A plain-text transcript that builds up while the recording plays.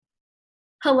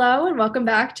Hello and welcome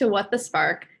back to What the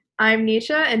Spark. I'm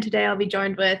Nisha and today I'll be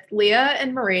joined with Leah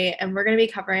and Marie and we're going to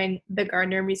be covering the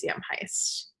Gardner Museum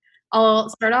Heist. I'll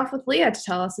start off with Leah to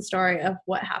tell us the story of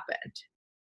what happened.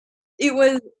 It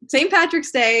was St.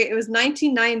 Patrick's Day. It was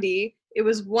 1990. It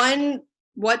was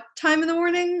what time in the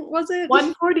morning was it?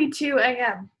 1:42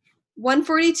 a.m.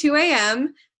 1:42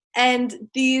 a.m. And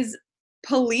these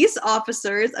police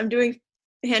officers, I'm doing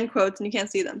hand quotes and you can't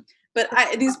see them, but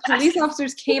these police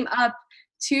officers came up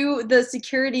to the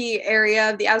security area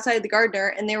of the outside of the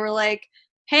Gardner and they were like,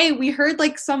 hey, we heard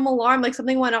like some alarm, like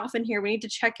something went off in here. We need to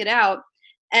check it out.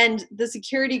 And the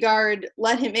security guard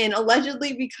let him in,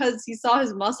 allegedly because he saw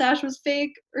his mustache was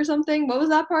fake or something. What was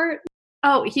that part?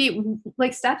 Oh, he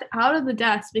stepped out of the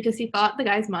desk because he thought the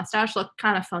guy's mustache looked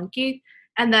kind of funky.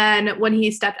 And then when he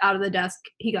stepped out of the desk,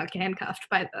 he got handcuffed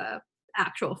by the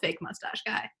actual fake mustache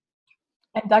guy.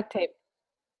 And duct tape.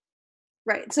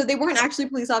 Right. So they weren't actually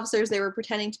police officers. They were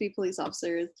pretending to be police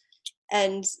officers.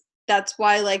 And that's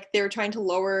why, like, they were trying to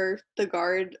lower the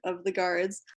guard of the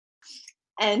guards.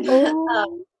 And,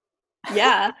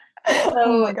 yeah. So,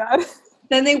 oh my God.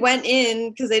 Then they went in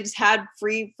because they just had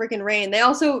free freaking reign. They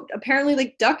also apparently,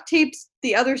 like, duct taped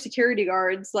the other security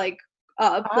guards, like,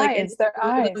 up. Their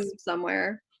eyes.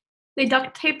 Somewhere. They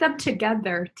duct taped them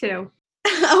together, too.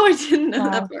 Oh, I didn't know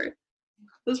that part.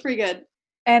 That was pretty good.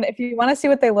 And if you want to see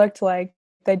what they looked like,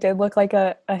 they did look like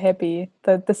a hippie,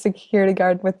 the security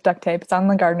guard with duct tape. It's on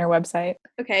the Gardner website.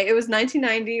 Okay, it was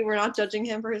 1990. We're not judging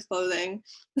him for his clothing.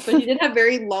 But he did have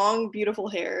very long, beautiful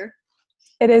hair.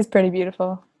 It is pretty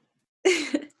beautiful. He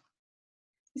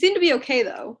seemed to be okay,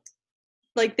 though.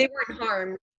 Like, they weren't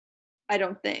harmed, I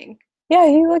don't think. Yeah,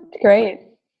 he looked great.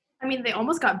 I mean, they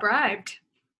almost got bribed.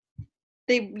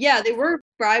 They were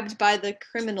bribed by the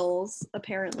criminals,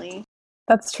 apparently.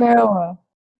 That's true.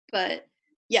 But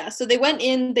yeah, so they went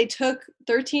in, they took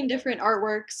 13 different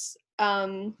artworks,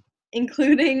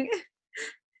 including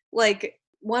like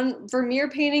one Vermeer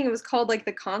painting. It was called like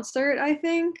The Concert, I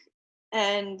think,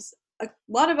 and a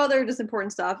lot of other just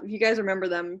important stuff. If you guys remember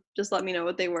them, just let me know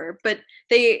what they were. But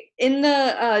they, in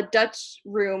the Dutch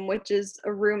room, which is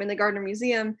a room in the Gardner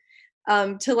Museum,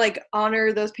 to like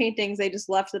honor those paintings, they just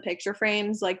left the picture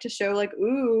frames, like to show like,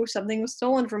 ooh, something was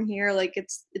stolen from here, like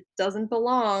it doesn't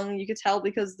belong. You could tell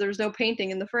because there's no painting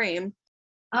in the frame.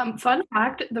 Fun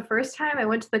fact, the first time I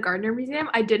went to the Gardner Museum,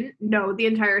 I didn't know the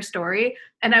entire story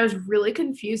and I was really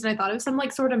confused and I thought it was some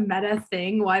like sort of meta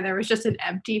thing why there was just an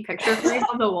empty picture frame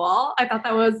on the wall. I thought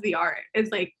that was the art.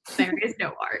 It's like there is no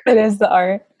art. It is the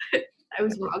art. I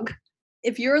was wrong.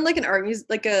 If you're in like an art museum,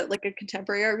 like a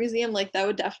contemporary art museum, like that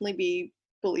would definitely be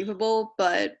believable.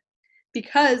 But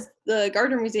because the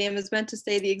Gardner Museum is meant to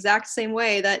stay the exact same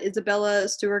way that Isabella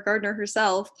Stewart Gardner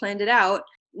herself planned it out,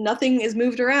 nothing is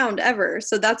moved around ever.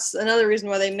 So that's another reason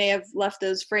why they may have left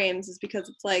those frames, is because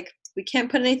it's like, we can't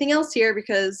put anything else here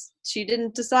because she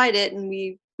didn't decide it, and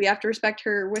we have to respect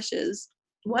her wishes.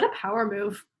 What a power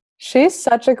move. She's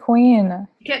such a queen.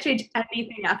 You can't change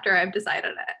anything after I've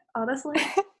decided it, honestly.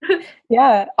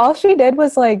 Yeah, all she did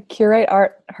was like curate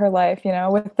art her life, you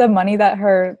know, with the money that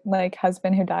her like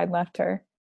husband who died left her.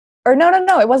 Or no,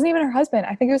 it wasn't even her husband.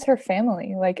 I think it was her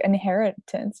family, like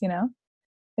inheritance, you know?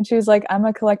 And she was like, I'm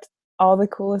gonna collect all the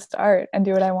coolest art and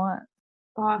do what I want.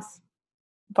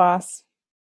 Boss.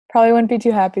 Probably wouldn't be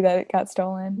too happy that it got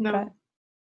stolen. No. But...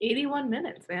 81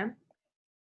 minutes, man.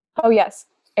 Oh yes,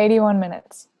 81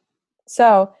 minutes.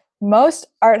 So most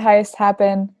art heists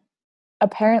happen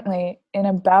apparently in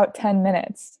about 10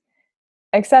 minutes.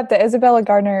 Except the Isabella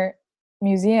Gardner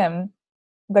Museum,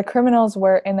 the criminals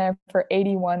were in there for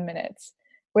 81 minutes,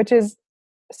 which is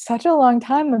such a long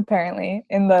time apparently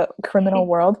in the criminal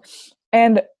world.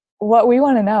 And what we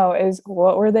want to know is,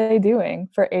 what were they doing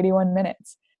for 81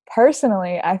 minutes?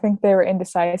 Personally, I think they were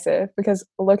indecisive because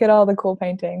look at all the cool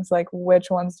paintings. Like,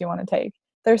 which ones do you want to take?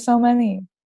 There's so many.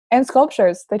 And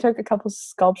sculptures. They took a couple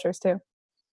sculptures too.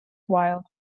 Wild.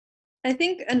 I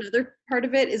think another part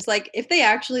of it is like, if they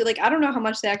actually, like, I don't know how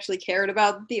much they actually cared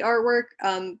about the artwork.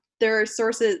 There are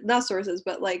not sources,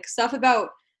 but like stuff about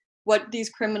what these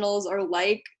criminals are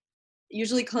like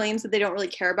usually claims that they don't really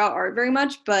care about art very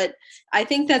much, but I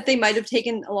think that they might have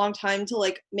taken a long time to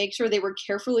like make sure they were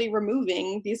carefully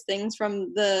removing these things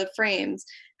from the frames,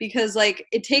 because like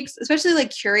it takes, especially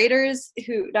like curators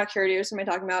not curators, who am I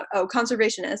talking about? Oh,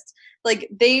 conservationists. Like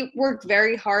they work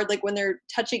very hard, like when they're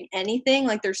touching anything,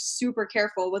 like they're super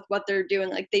careful with what they're doing.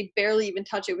 Like they barely even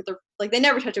touch it with their, like they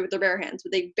never touch it with their bare hands,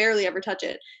 but they barely ever touch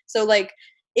it. So like,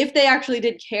 if they actually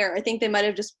did care, I think they might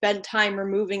have just spent time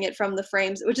removing it from the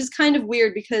frames, which is kind of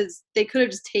weird because they could have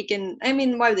just taken, I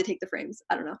mean, why would they take the frames?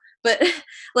 I don't know. But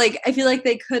like, I feel like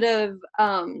they could have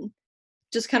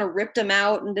just kind of ripped them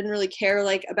out and didn't really care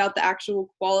like about the actual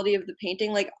quality of the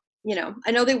painting. Like, you know,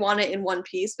 I know they want it in one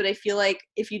piece, but I feel like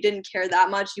if you didn't care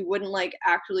that much, you wouldn't like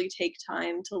actually take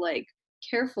time to like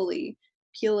carefully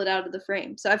peel it out of the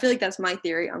frame. So I feel like that's my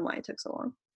theory on why it took so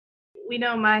long. We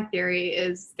know my theory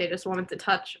is they just wanted to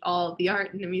touch all of the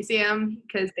art in the museum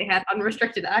because they had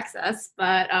unrestricted access.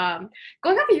 But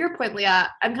going off of your point, Leah,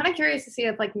 I'm kind of curious to see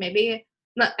if like maybe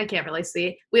not, I can't really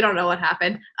see. We don't know what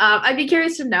happened. I'd be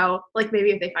curious to know, like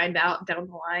maybe if they find out down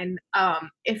the line,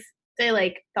 if they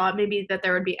like thought maybe that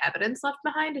there would be evidence left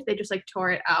behind if they just like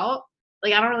tore it out.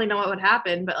 Like I don't really know what would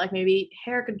happen, but like maybe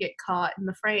hair could get caught in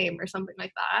the frame or something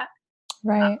like that.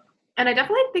 Right. And I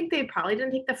definitely think they probably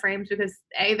didn't take the frames because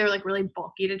A, they're like really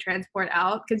bulky to transport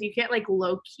out because you can't like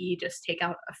low key just take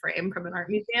out a frame from an art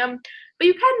museum, but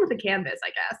you can with a canvas, I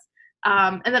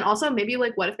guess. And then also maybe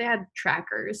like what if they had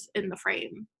trackers in the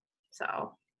frame?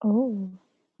 So Oh.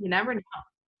 you never know.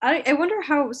 I wonder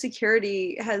how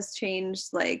security has changed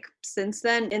like since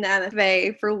then in the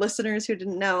MFA for listeners who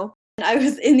didn't know. I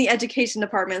was in the education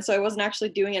department, so I wasn't actually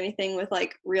doing anything with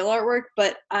like real artwork,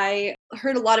 but I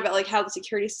heard a lot about like how the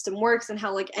security system works and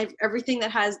how like everything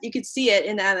that has, you could see it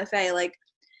in the MFA, like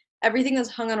everything that's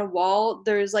hung on a wall,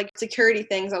 there's like security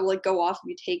things that will like go off if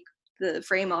you take the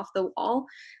frame off the wall.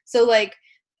 So like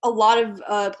a lot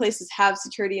of places have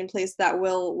security in place that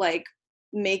will like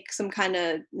make some kind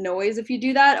of noise if you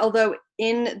do that. Although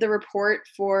in the report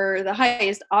for the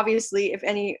heist, obviously if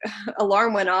any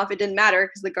alarm went off, it didn't matter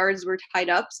because the guards were tied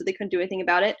up, so they couldn't do anything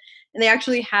about it. And they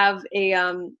actually have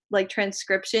a like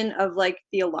transcription of like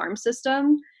the alarm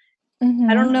system.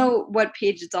 I don't know what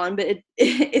page it's on, but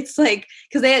it's like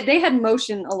because they had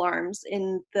motion alarms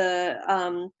in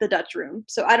the Dutch room.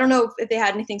 So I don't know if they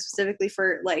had anything specifically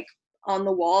for like on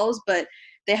the walls, but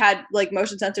they had like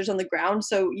motion sensors on the ground,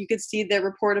 so you could see the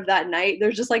report of that night.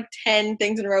 There's just like 10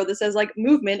 things in a row that says like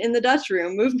movement in the Dutch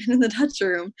room, movement in the Dutch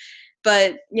room.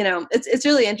 But you know, it's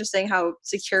really interesting how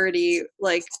security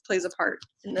like plays a part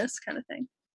in this kind of thing.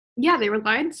 Yeah, they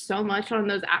relied so much on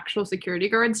those actual security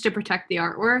guards to protect the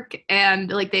artwork, and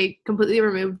like they completely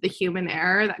removed the human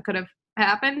error that could have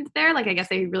happened there. Like I guess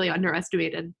they really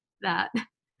underestimated that.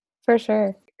 For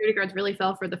sure. Security guards really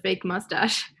fell for the fake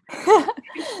mustache.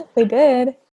 They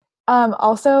did.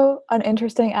 Also, an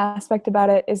interesting aspect about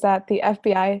it is that the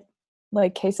FBI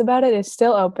like case about it is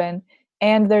still open,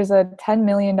 and there's a $10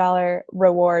 million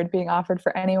reward being offered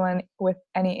for anyone with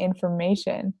any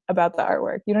information about the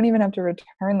artwork. You don't even have to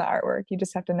return the artwork. You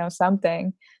just have to know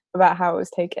something about how it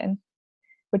was taken,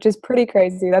 which is pretty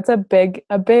crazy. That's a big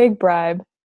bribe.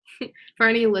 For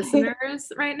any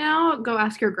listeners right now, go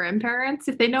ask your grandparents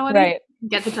if they know anything. Right.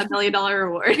 Get the $10 million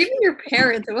reward. Even your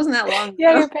parents, it wasn't that long ago.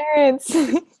 Yeah, your parents.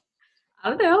 I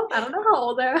don't know how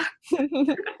old they are.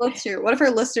 Let's hear. What if our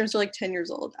listeners are like 10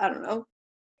 years old? I don't know.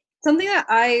 Something that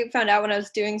I found out when I was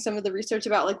doing some of the research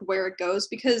about like where it goes,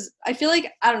 because I feel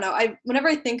like, I don't know, whenever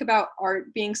I think about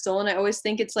art being stolen, I always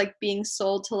think it's like being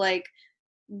sold to like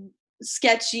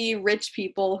sketchy rich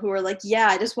people who are like, yeah,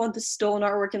 I just want this stolen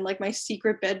artwork in like my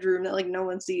secret bedroom that like no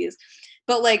one sees.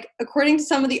 But like according to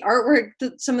some of the artwork,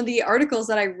 some of the articles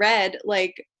that I read,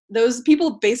 like those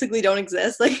people basically don't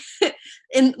exist. Like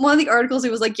in one of the articles,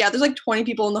 it was like, yeah, there's like 20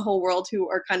 people in the whole world who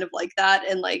are kind of like that.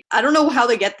 And like, I don't know how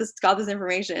they got this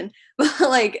information, but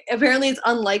like, apparently it's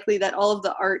unlikely that all of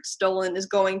the art stolen is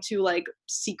going to like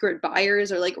secret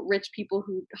buyers or like rich people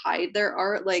who hide their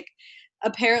art. Like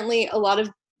apparently a lot of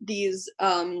these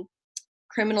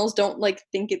criminals don't like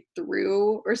think it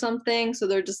through or something. So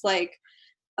they're just like,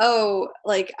 oh,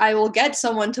 like I will get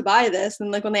someone to buy this,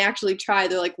 and like when they actually try,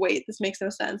 they're like, wait, this makes no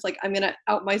sense. Like I'm gonna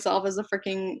out myself as a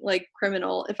freaking like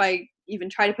criminal if I even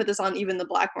try to put this on even the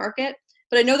black market.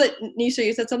 But I know that Nisha,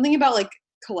 you said something about like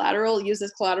collateral, use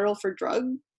as collateral for drug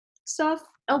stuff.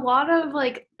 A lot of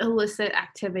like illicit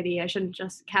activity, I shouldn't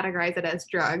just categorize it as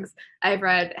drugs, I've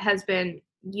read has been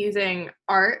using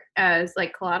art as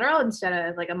like collateral instead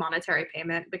of like a monetary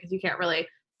payment, because you can't really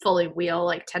fully wheel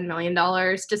like $10 million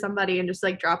to somebody and just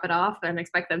like drop it off and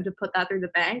expect them to put that through the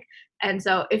bank. And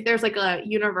so if there's like a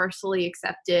universally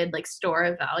accepted like store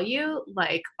of value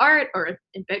like art or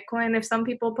in Bitcoin, if some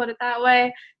people put it that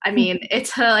way, I mean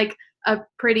it's like a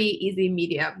pretty easy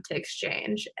medium to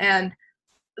exchange. And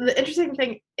the interesting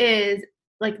thing is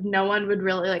like no one would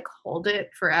really like hold it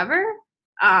forever.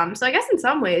 So I guess in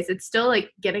some ways it's still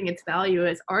like getting its value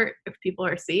as art if people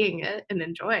are seeing it and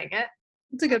enjoying it.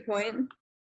 That's a good point.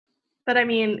 But I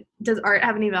mean, does art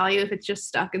have any value if it's just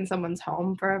stuck in someone's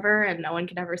home forever and no one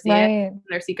can ever see it in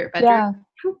their secret bedroom?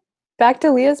 Yeah. Back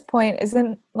to Leah's point,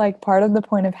 isn't like part of the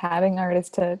point of having art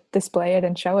is to display it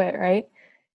and show it, right?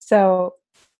 So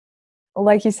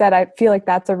like you said, I feel like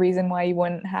that's a reason why you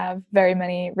wouldn't have very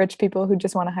many rich people who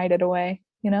just want to hide it away,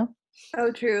 you know?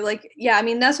 Oh, true. Like, yeah, I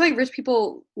mean, that's why rich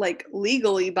people like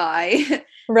legally buy like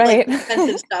Right.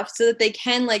 expensive stuff so that they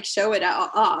can like show it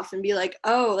off and be like,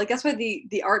 oh, like that's why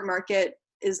the art market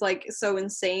is like so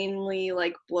insanely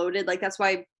like bloated. Like that's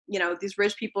why, you know, these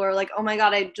rich people are like, oh my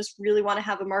God, I just really want to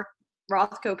have a Mark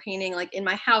Rothko painting like in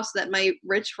my house that my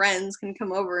rich friends can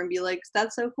come over and be like,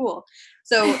 that's so cool.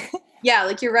 So yeah,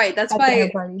 like you're right. That's At dinner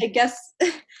why party. I guess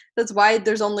that's why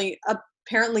there's only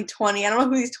apparently 20. I don't know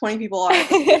who these 20 people are,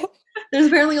 but there's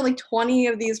apparently only 20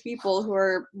 of these people who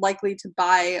are likely to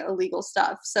buy illegal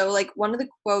stuff. So like one of the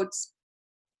quotes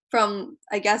from,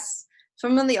 I guess,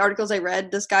 from one of the articles I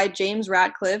read, this guy James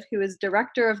Radcliffe, who is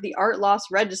director of the Art Loss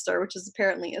Register, which is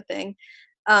apparently a thing,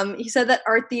 he said that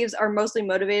art thieves are mostly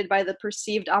motivated by the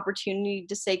perceived opportunity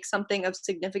to take something of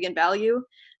significant value.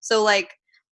 So like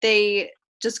they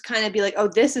just kind of be like, oh,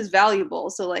 this is valuable,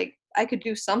 so like I could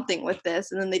do something with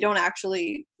this, and then they don't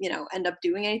actually, you know, end up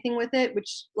doing anything with it,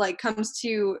 which like comes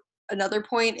to another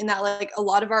point in that like a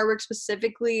lot of artwork,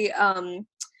 specifically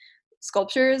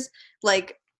sculptures,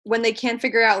 like when they can't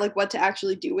figure out like what to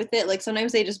actually do with it, like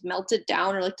sometimes they just melt it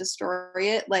down or like destroy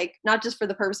it, like not just for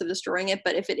the purpose of destroying it,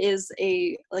 but if it is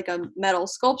a like a metal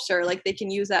sculpture, like they can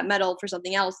use that metal for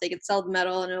something else. They could sell the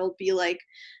metal and it'll be like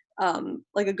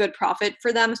a good profit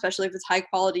for them, especially if it's high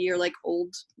quality or like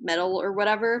old metal or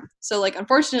whatever. So like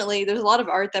unfortunately there's a lot of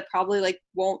art that probably like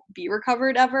won't be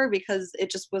recovered ever because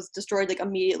it just was destroyed like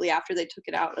immediately after they took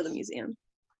it out of the museum.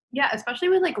 Yeah, especially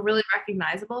with like really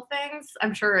recognizable things.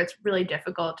 I'm sure it's really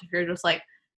difficult if you're just like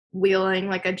wheeling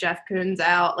like a Jeff Koons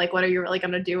out. Like, what are you really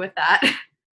gonna do with that?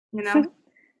 You know?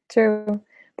 True.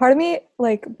 Part of me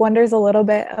like wonders a little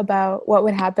bit about what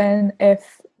would happen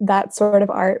if that sort of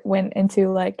art went into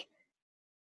like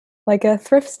a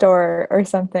thrift store or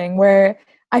something, where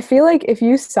I feel like if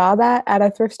you saw that at a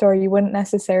thrift store, you wouldn't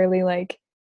necessarily like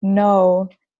know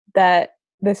that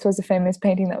this was a famous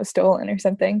painting that was stolen or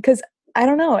something. Because I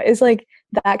don't know, is like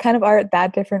that kind of art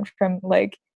that different from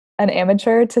like an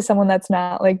amateur to someone that's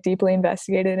not like deeply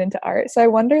investigated into art? So I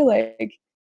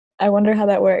wonder how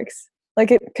that works.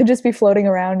 Like it could just be floating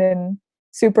around in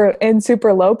super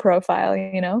low profile,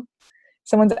 you know,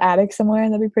 someone's attic somewhere.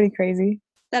 That'd be pretty crazy.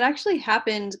 That actually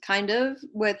happened kind of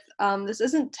with this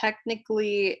isn't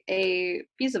technically a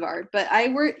piece of art, but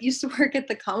used to work at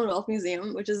the Commonwealth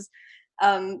Museum, which is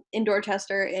in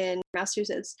Dorchester in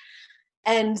Massachusetts.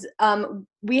 And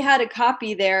we had a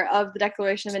copy there of the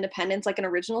Declaration of Independence, like an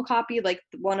original copy, like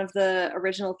one of the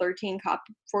original 14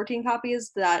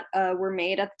 copies that were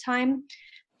made at the time.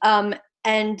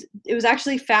 And it was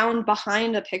actually found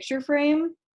behind a picture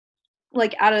frame,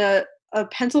 like at a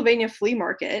Pennsylvania flea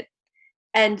market.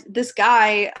 And this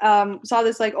guy saw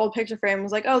this like old picture frame and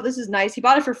was like, oh, this is nice. He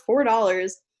bought it for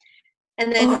 $4.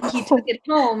 And then he took it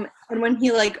home, and when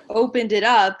he like opened it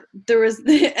up, there was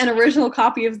an original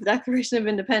copy of the Declaration of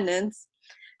Independence.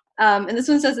 And this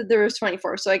one says that there was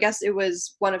 24, so I guess it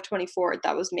was one of 24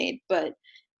 that was made. But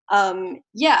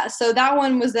yeah, so that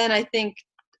one was then I think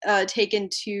taken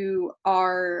to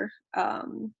our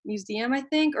museum, I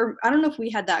think, or I don't know if we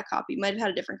had that copy. Might have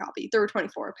had a different copy. There were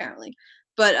 24 apparently.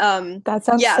 But That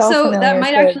sounds yeah, so so that familiar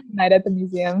might to actually Night at the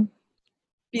Museum.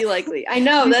 be likely. I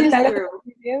know, Did that you is see Night at true.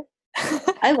 the Museum?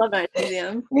 I love Night at the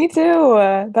Museum. Me too.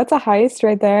 That's a heist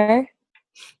right there.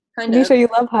 Kind of. Nisha, you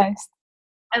love heists.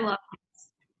 I love this.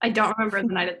 I don't remember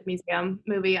the Night at the Museum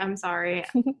movie. I'm sorry.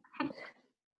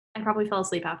 I probably fell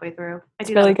asleep halfway through.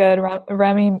 It's really good.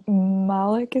 Rami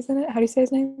Malek, isn't it? How do you say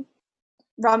his name?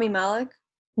 Rami Malek.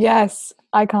 Yes,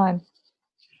 icon.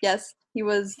 Yes, he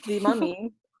was the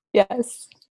mummy. Yes.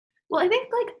 Well, I think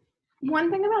like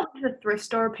one thing about the thrift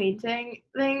store painting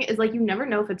thing is like you never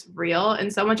know if it's real,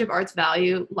 and so much of art's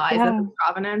value lies in the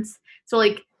provenance. So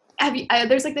like,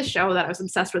 there's like this show that I was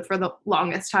obsessed with for the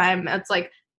longest time. It's like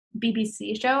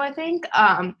BBC show, I think,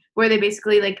 where they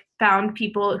basically like found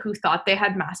people who thought they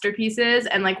had masterpieces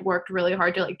and like worked really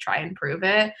hard to like try and prove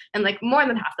it, and like more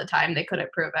than half the time they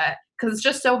couldn't prove it because it's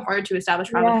just so hard to establish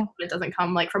provenance when it doesn't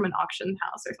come like from an auction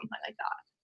house or something like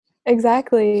that.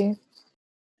 Exactly.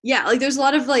 Yeah, like there's a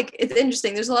lot of like, it's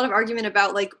interesting. There's a lot of argument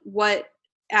about like what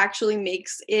actually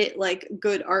makes it like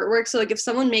good artwork. So like if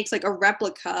someone makes like a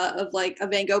replica of like a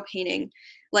Van Gogh painting,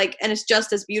 like, and it's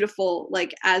just as beautiful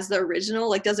like as the original,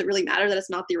 like does it really matter that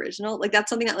it's not the original? Like that's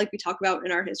something that like we talk about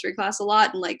in our history class a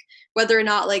lot, and like whether or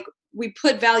not like we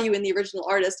put value in the original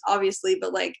artist, obviously,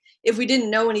 but like if we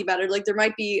didn't know any better, like there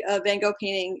might be a Van Gogh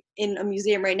painting in a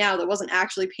museum right now that wasn't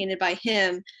actually painted by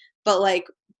him, but like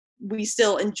we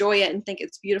still enjoy it and think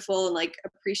it's beautiful and like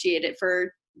appreciate it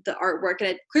for the artwork, and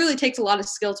it clearly takes a lot of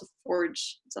skill to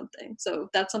forge something. So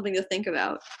that's something to think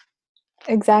about.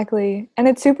 Exactly. And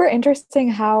it's super interesting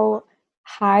how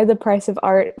high the price of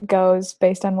art goes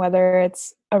based on whether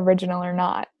it's original or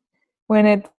not, when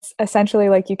it's essentially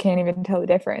like you can't even tell the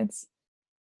difference,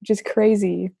 which is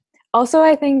crazy. Also,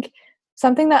 I think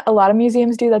something that a lot of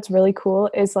museums do that's really cool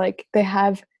is like they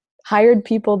have hired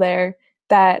people there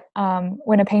that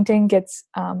when a painting gets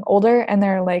older and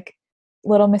there are like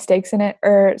little mistakes in it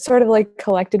or sort of like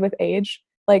collected with age,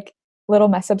 like little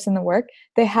mess ups in the work,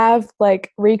 they have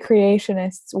like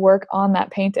recreationists work on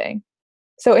that painting.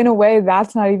 So in a way,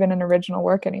 that's not even an original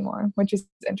work anymore, which is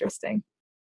interesting.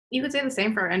 You could say the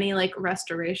same for any like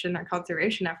restoration or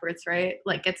conservation efforts, right?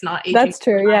 Like it's not aging, That's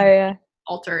true. Yeah.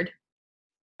 altered.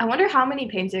 I wonder how many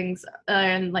paintings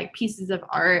and like pieces of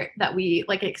art that we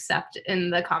like accept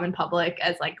in the common public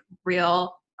as like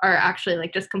real are actually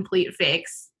like just complete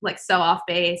fakes, like so off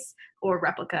base or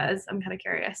replicas. I'm kind of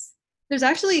curious. There's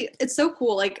actually, it's so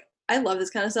cool. Like, I love this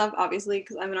kind of stuff, obviously,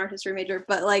 because I'm an art history major.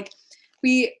 But like,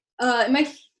 we in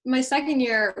my second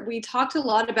year, we talked a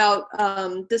lot about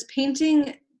this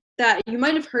painting that you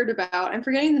might have heard about. I'm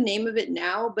forgetting the name of it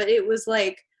now, but it was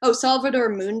like, oh, Salvator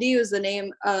Mundi was the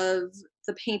name of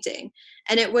the painting,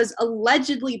 and it was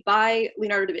allegedly by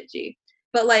Leonardo da Vinci,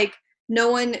 but like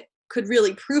no one could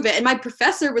really prove it. And my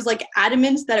professor was like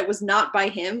adamant that it was not by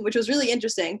him, which was really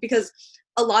interesting because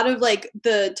a lot of like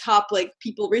the top like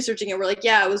people researching it were like,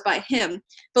 yeah, it was by him,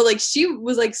 but like she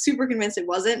was like super convinced it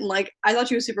wasn't, and like I thought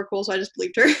she was super cool, so I just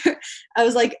believed her. I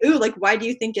was like, ooh, like why do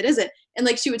you think it isn't? And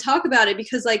like she would talk about it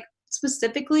because like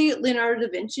specifically Leonardo da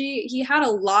Vinci, he had a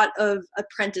lot of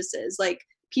apprentices, like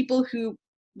people who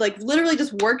like literally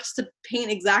just worked to paint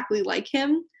exactly like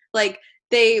him. Like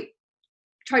they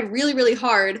tried really, really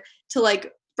hard to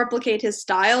like replicate his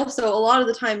style. So a lot of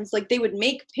the times like they would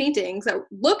make paintings that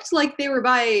looked like they were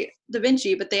by Da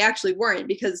Vinci, but they actually weren't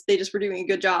because they just were doing a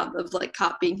good job of like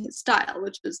copying his style,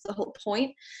 which is the whole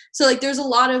point. So like there's a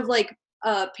lot of like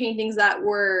paintings that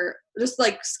were just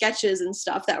like sketches and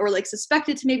stuff that were like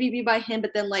suspected to maybe be by him,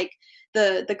 but then like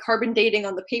the carbon dating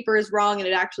on the paper is wrong and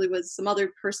it actually was some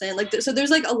other person. Like so there's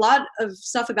like a lot of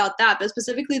stuff about that, but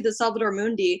specifically the Salvator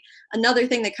Mundi, another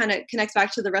thing that kind of connects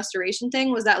back to the restoration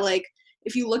thing was that like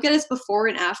if you look at its before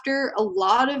and after, a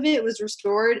lot of it was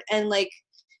restored and like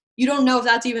you don't know if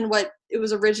that's even what it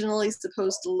was originally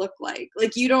supposed to look like.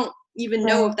 Like you don't even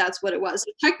know if that's what it was.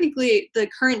 So technically the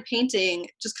current painting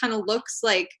just kind of looks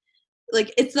like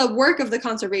it's the work of the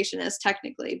conservationist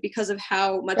technically because of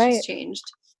how much it's changed.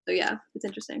 So yeah, it's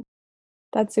interesting.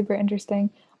 That's super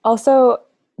interesting. Also,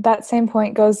 that same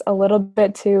point goes a little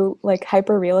bit to like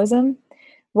hyperrealism,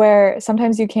 where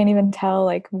sometimes you can't even tell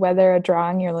like whether a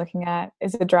drawing you're looking at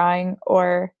is a drawing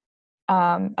or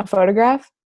a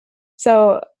photograph.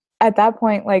 So at that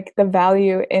point, like the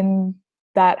value in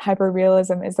that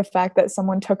hyperrealism is the fact that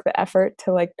someone took the effort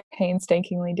to like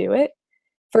painstakingly do it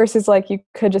versus like you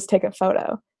could just take a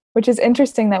photo, which is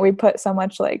interesting that we put so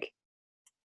much like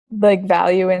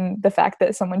value in the fact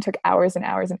that someone took hours and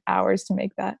hours and hours to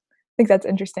make that. I think that's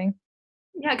interesting.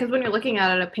 Yeah, because when you're looking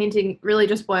at it, a painting really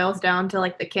just boils down to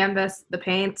like the canvas, the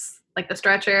paints, like the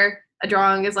stretcher. A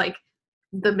drawing is like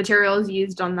the materials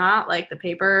used on that, like the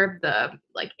paper, the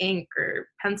like ink or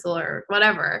pencil or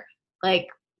whatever. Like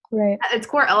its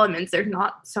core elements, there's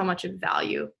not so much of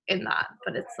value in that,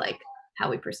 but it's like how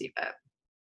we perceive it.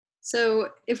 So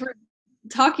if we're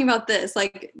talking about this,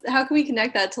 like how can we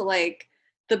connect that to like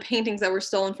the paintings that were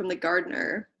stolen from the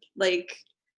Gardner? Like,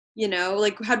 you know,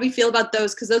 like how do we feel about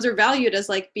those? Because those are valued as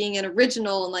like being an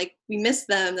original and like we miss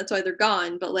them, that's why they're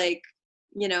gone. But like,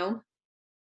 you know,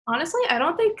 honestly, I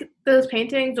don't think those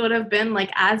paintings would have been like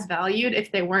as valued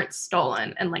if they weren't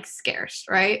stolen and like scarce,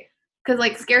 right? Because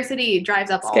like scarcity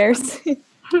drives up scarce.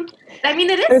 I mean,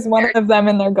 it is. There's one of them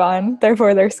and they're gone,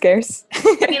 therefore they're scarce.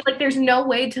 I mean, like there's no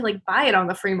way to like buy it on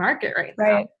the free market right now.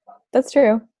 Right. That's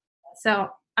true. So,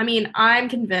 I mean, I'm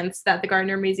convinced that the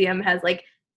Gardner Museum has like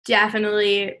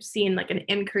definitely seen like an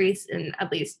increase in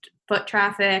at least foot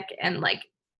traffic and like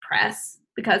press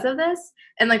because of this.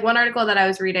 And like one article that I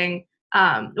was reading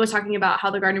was talking about how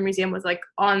the Gardner Museum was like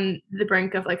on the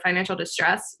brink of like financial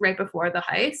distress right before the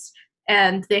heist,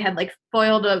 and they had like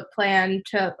foiled a plan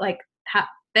to like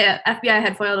the FBI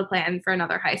had foiled a plan for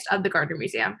another heist of the Gardner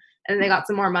Museum, and they got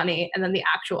some more money, and then the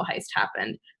actual heist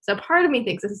happened. So part of me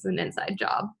thinks this is an inside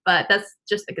job, but that's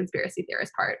just the conspiracy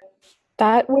theorist part.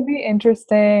 That would be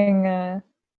interesting.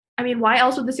 I mean, why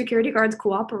else would the security guards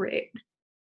cooperate?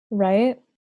 Right?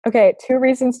 Okay, 2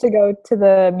 reasons to go to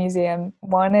the museum.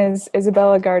 One is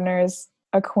Isabella Gardner is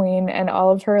a queen and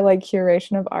all of her like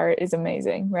curation of art is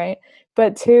amazing, right?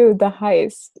 But 2, the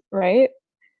heist, right?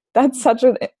 that's such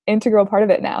an integral part of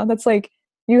it now. That's like,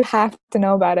 you have to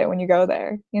know about it when you go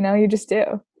there. You just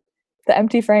do. The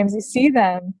empty frames, you see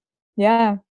them.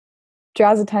 Yeah.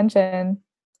 Draws attention.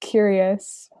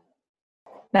 Curious.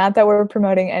 Not that we're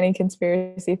promoting any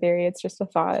conspiracy theory. It's just a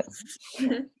thought.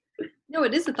 No,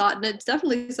 it is a thought, and it's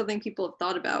definitely something people have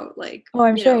thought about. Like, Oh,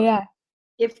 I'm sure, yeah.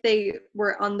 If they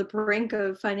were on the brink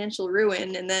of financial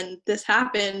ruin and then this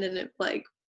happened and it like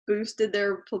boosted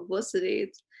their publicity,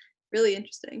 it's really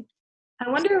interesting. I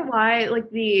wonder why like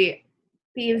the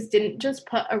thieves didn't just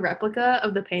put a replica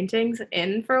of the paintings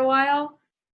in for a while.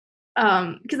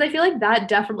 Because I feel like that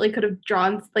definitely could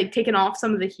have taken off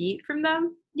some of the heat from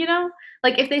them,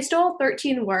 Like if they stole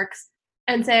 13 works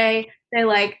and say they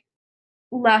like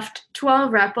left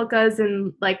 12 replicas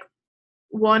and like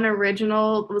one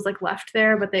original was like left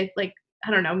there, but they like,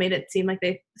 I don't know, made it seem like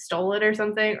they stole it or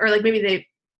something. Or like maybe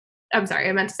I'm sorry,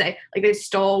 I meant to say like they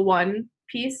stole one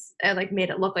piece and like made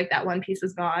it look like that one piece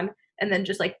was gone, and then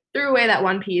just like threw away that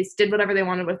one piece, did whatever they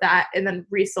wanted with that, and then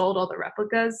resold all the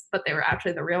replicas, but they were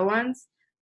actually the real ones.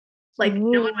 Like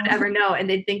no one would ever know, and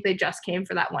they'd think they just came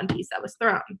for that one piece that was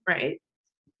thrown, right?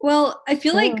 Well, I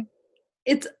feel like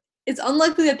it's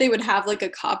unlikely that they would have like a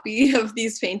copy of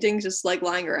these paintings just like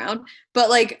lying around. But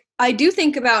like I do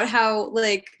think about how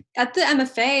like at the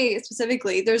MFA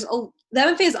specifically, the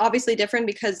MFA is obviously different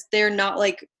because they're not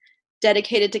like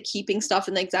dedicated to keeping stuff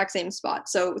in the exact same spot.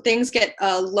 So things get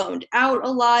loaned out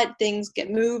a lot, things get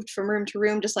moved from room to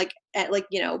room, just like at like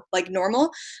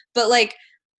normal. But like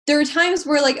there are times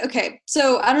where like, okay,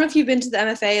 so I don't know if you've been to the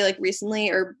MFA like recently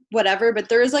or whatever, but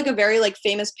there is like a very like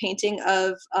famous painting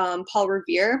of Paul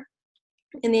Revere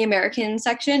in the American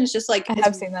section. It's just like I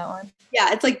have seen that one.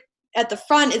 Yeah, it's like at the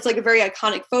front, it's like a very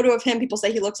iconic photo of him. People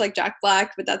say he looks like Jack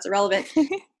Black, but that's irrelevant.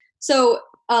 So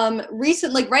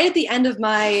recently, like right at the end of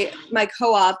my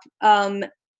co-op,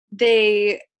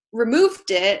 they removed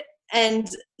it and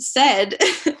said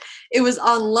it was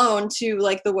on loan to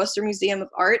like the Worcester Museum of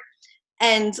Art.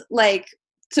 And like,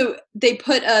 so they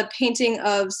put a painting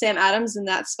of Sam Adams in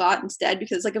that spot instead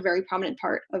because it's like a very prominent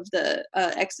part of the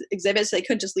exhibit. So they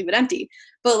couldn't just leave it empty.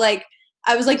 But like,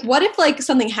 I was like, what if like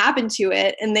something happened to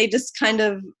it and they just kind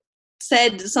of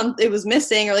said it was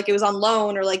missing or like it was on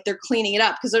loan or like they're cleaning it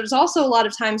up? Because there's also a lot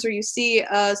of times where you see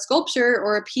a sculpture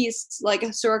or a piece, like a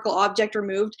historical object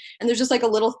removed, and there's just like a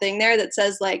little thing there that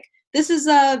says like, this is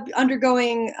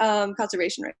undergoing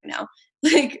conservation right now.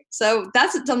 Like, so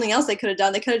that's something else they could have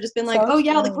done. They could have just been like, oh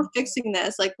yeah, like we're fixing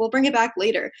this, like we'll bring it back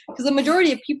later. Because the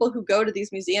majority of people who go to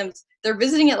these museums, they're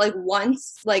visiting it like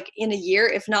once, like in a year,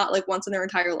 if not like once in their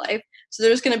entire life. So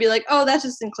they're just gonna be like, oh, that's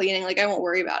just in cleaning, like I won't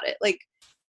worry about it. Like,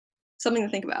 something to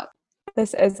think about.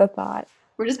 This is a thought.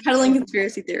 We're just peddling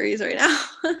conspiracy theories right now.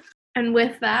 And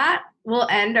with that, we'll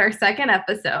end our second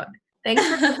episode. Thanks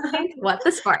for listening to What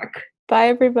the Spark. Bye,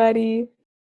 everybody.